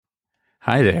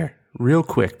Hi there. Real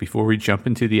quick before we jump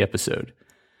into the episode.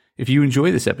 If you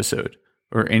enjoy this episode,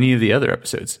 or any of the other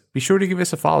episodes, be sure to give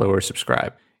us a follow or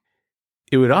subscribe.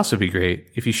 It would also be great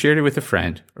if you shared it with a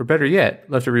friend, or better yet,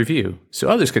 left a review so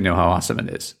others can know how awesome it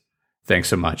is. Thanks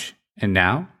so much. And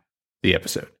now, the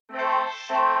episode.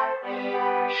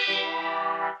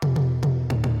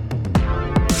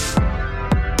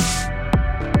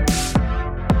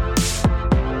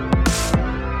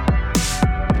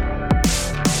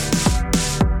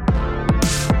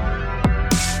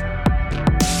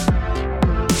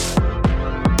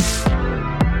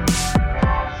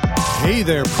 Hey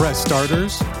there, Press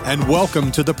Starters, and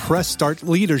welcome to the Press Start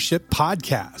Leadership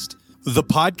Podcast, the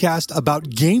podcast about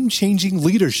game-changing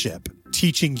leadership,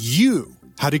 teaching you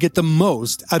how to get the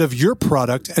most out of your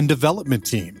product and development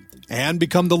team and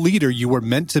become the leader you were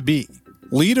meant to be.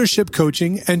 Leadership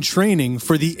coaching and training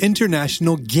for the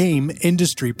international game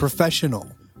industry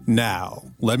professional. Now,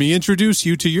 let me introduce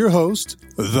you to your host,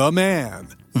 the man,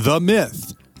 the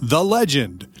myth, the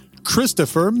legend,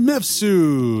 Christopher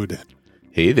Mifsud.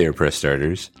 Hey there, Press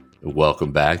Starters.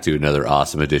 Welcome back to another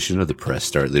awesome edition of the Press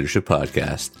Start Leadership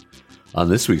Podcast. On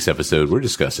this week's episode, we're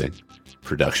discussing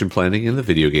production planning in the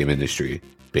video game industry,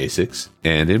 basics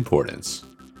and importance.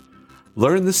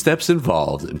 Learn the steps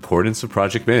involved, importance of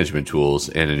project management tools,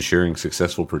 and ensuring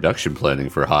successful production planning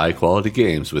for high-quality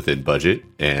games within budget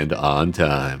and on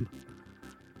time.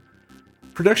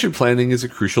 Production planning is a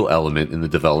crucial element in the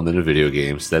development of video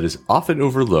games that is often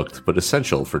overlooked but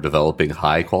essential for developing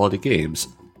high-quality games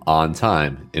on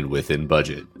time and within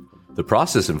budget. The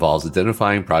process involves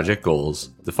identifying project goals,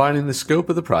 defining the scope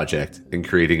of the project, and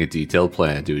creating a detailed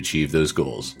plan to achieve those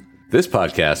goals. This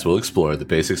podcast will explore the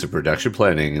basics of production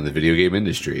planning in the video game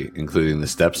industry, including the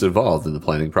steps involved in the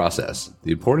planning process,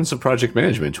 the importance of project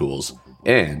management tools,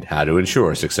 and how to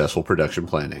ensure successful production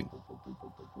planning.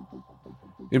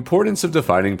 Importance of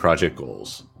defining project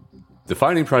goals.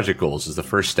 Defining project goals is the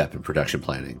first step in production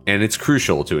planning, and it's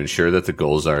crucial to ensure that the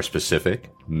goals are specific,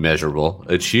 measurable,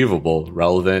 achievable,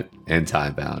 relevant, and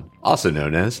time-bound, also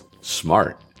known as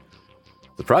SMART.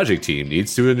 The project team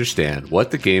needs to understand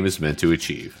what the game is meant to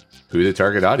achieve, who the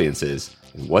target audience is,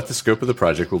 and what the scope of the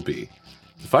project will be.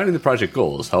 Defining the project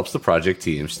goals helps the project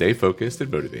team stay focused and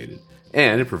motivated,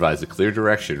 and it provides a clear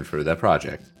direction for that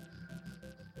project.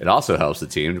 It also helps the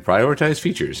team to prioritize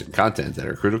features and content that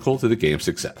are critical to the game's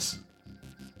success.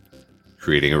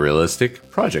 Creating a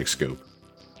realistic project scope.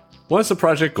 Once the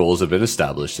project goals have been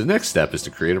established, the next step is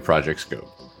to create a project scope.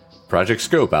 Project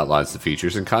scope outlines the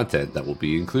features and content that will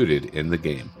be included in the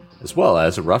game, as well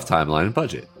as a rough timeline and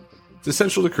budget. It's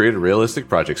essential to create a realistic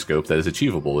project scope that is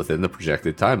achievable within the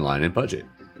projected timeline and budget.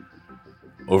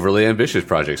 Overly ambitious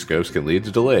project scopes can lead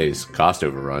to delays, cost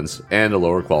overruns, and a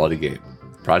lower quality game.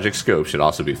 Project scope should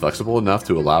also be flexible enough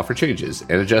to allow for changes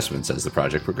and adjustments as the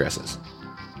project progresses.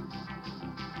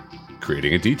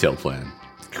 Creating a detailed plan.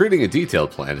 Creating a detailed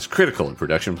plan is critical in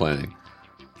production planning.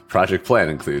 Project plan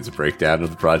includes a breakdown of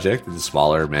the project into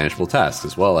smaller, manageable tasks,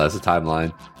 as well as a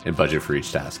timeline and budget for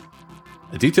each task.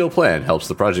 A detailed plan helps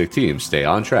the project team stay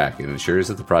on track and ensures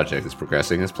that the project is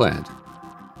progressing as planned.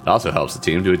 It also helps the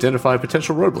team to identify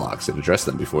potential roadblocks and address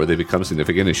them before they become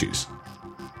significant issues.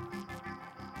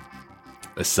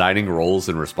 Assigning roles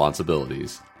and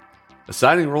responsibilities.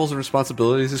 Assigning roles and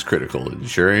responsibilities is critical in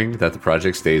ensuring that the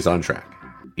project stays on track.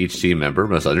 Each team member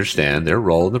must understand their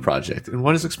role in the project and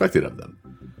what is expected of them.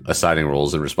 Assigning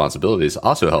roles and responsibilities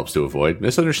also helps to avoid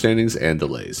misunderstandings and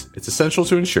delays. It's essential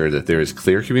to ensure that there is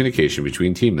clear communication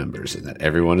between team members and that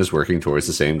everyone is working towards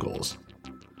the same goals.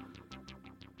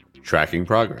 Tracking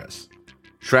progress.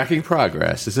 Tracking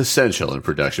progress is essential in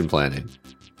production planning.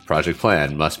 The project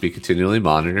plan must be continually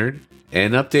monitored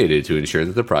and updated to ensure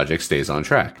that the project stays on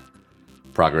track.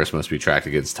 Progress must be tracked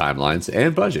against timelines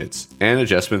and budgets, and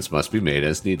adjustments must be made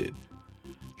as needed.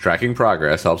 Tracking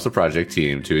progress helps the project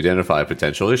team to identify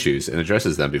potential issues and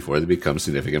addresses them before they become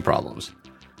significant problems.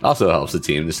 It also helps the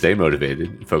team to stay motivated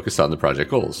and focused on the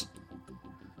project goals.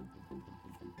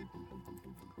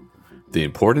 The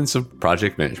importance of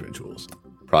project management tools.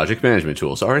 Project management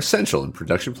tools are essential in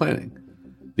production planning.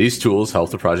 These tools help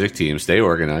the project team stay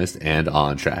organized and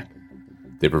on track.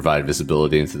 They provide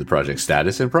visibility into the project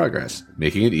status and progress,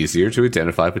 making it easier to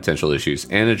identify potential issues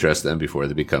and address them before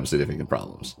they become significant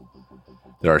problems.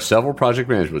 There are several project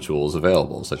management tools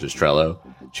available, such as Trello,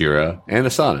 Jira, and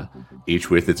Asana, each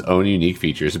with its own unique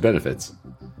features and benefits.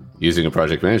 Using a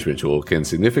project management tool can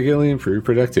significantly improve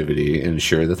productivity and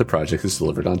ensure that the project is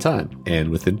delivered on time and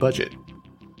within budget.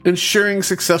 Ensuring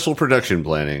successful production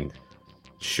planning.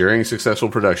 Ensuring successful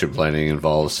production planning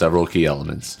involves several key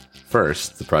elements.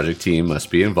 First, the project team must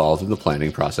be involved in the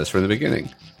planning process from the beginning.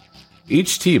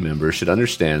 Each team member should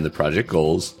understand the project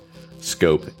goals,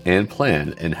 scope, and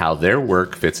plan, and how their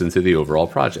work fits into the overall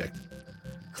project.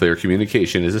 Clear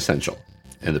communication is essential,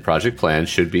 and the project plan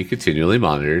should be continually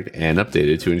monitored and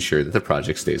updated to ensure that the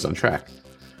project stays on track.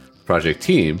 The project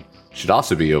team should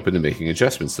also be open to making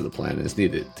adjustments to the plan as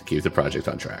needed to keep the project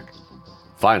on track.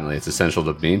 Finally, it's essential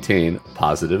to maintain a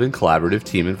positive and collaborative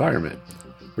team environment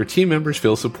where team members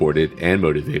feel supported and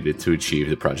motivated to achieve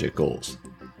the project goals.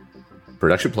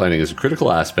 Production planning is a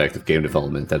critical aspect of game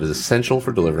development that is essential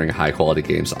for delivering high-quality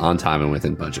games on time and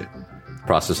within budget. The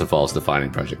process involves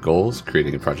defining project goals,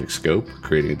 creating a project scope,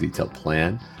 creating a detailed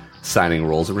plan, assigning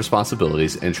roles and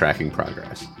responsibilities, and tracking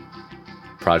progress.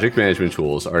 Project management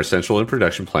tools are essential in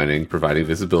production planning, providing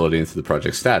visibility into the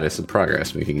project status and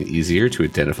progress, making it easier to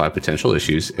identify potential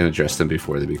issues and address them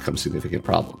before they become significant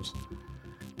problems.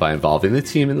 By involving the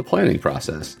team in the planning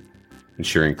process,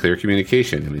 ensuring clear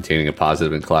communication, and maintaining a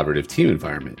positive and collaborative team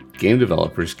environment, game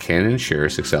developers can ensure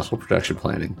successful production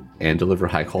planning and deliver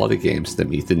high-quality games that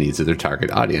meet the needs of their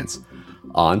target audience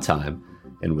on time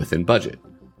and within budget.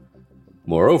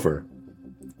 Moreover,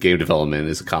 game development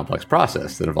is a complex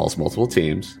process that involves multiple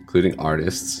teams, including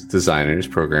artists, designers,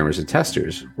 programmers, and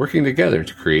testers, working together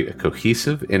to create a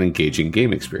cohesive and engaging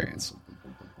game experience.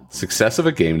 Success of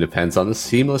a game depends on the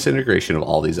seamless integration of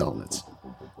all these elements,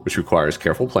 which requires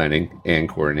careful planning and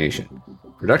coordination.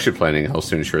 Production planning helps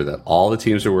to ensure that all the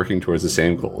teams are working towards the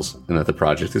same goals and that the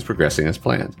project is progressing as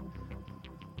planned.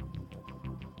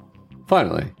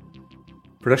 Finally,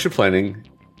 production planning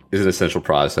is an essential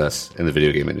process in the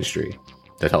video game industry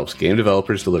that helps game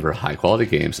developers deliver high-quality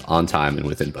games on time and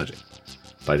within budget.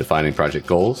 By defining project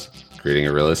goals, creating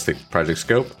a realistic project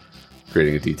scope,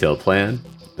 creating a detailed plan,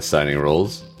 assigning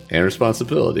roles and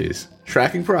responsibilities,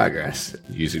 tracking progress,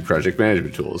 using project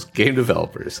management tools, game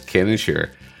developers can ensure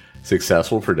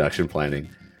successful production planning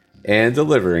and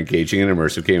deliver engaging and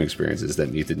immersive game experiences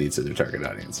that meet the needs of their target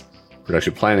audience.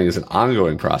 Production planning is an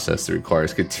ongoing process that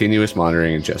requires continuous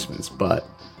monitoring and adjustments, but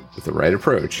with the right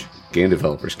approach, game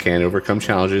developers can overcome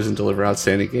challenges and deliver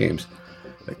outstanding games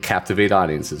that captivate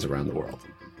audiences around the world.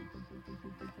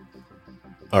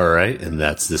 All right, and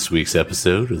that's this week's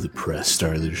episode of the Press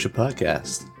Start Leadership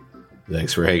Podcast.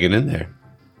 Thanks for hanging in there.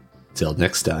 Till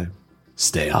next time,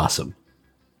 stay awesome.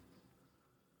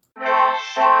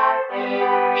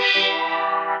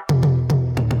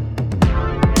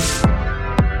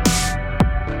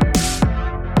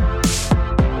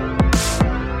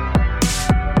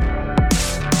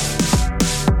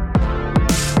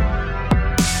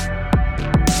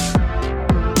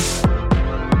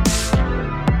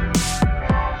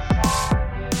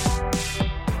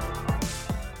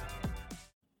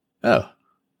 Oh,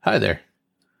 hi there.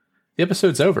 The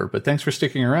episode's over, but thanks for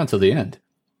sticking around till the end.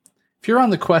 If you're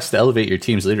on the quest to elevate your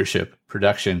team's leadership,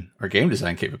 production, or game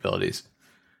design capabilities,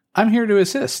 I'm here to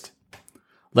assist.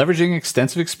 Leveraging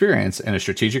extensive experience and a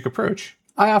strategic approach,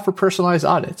 I offer personalized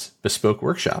audits, bespoke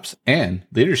workshops, and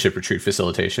leadership retreat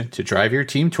facilitation to drive your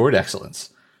team toward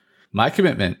excellence. My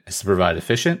commitment is to provide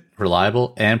efficient,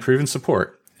 reliable, and proven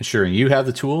support, ensuring you have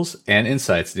the tools and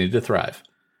insights needed to thrive.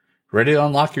 Ready to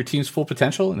unlock your team's full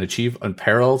potential and achieve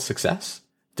unparalleled success?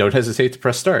 Don't hesitate to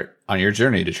press start on your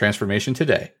journey to transformation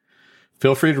today.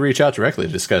 Feel free to reach out directly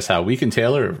to discuss how we can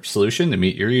tailor a solution to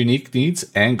meet your unique needs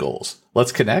and goals.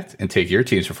 Let's connect and take your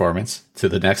team's performance to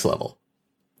the next level.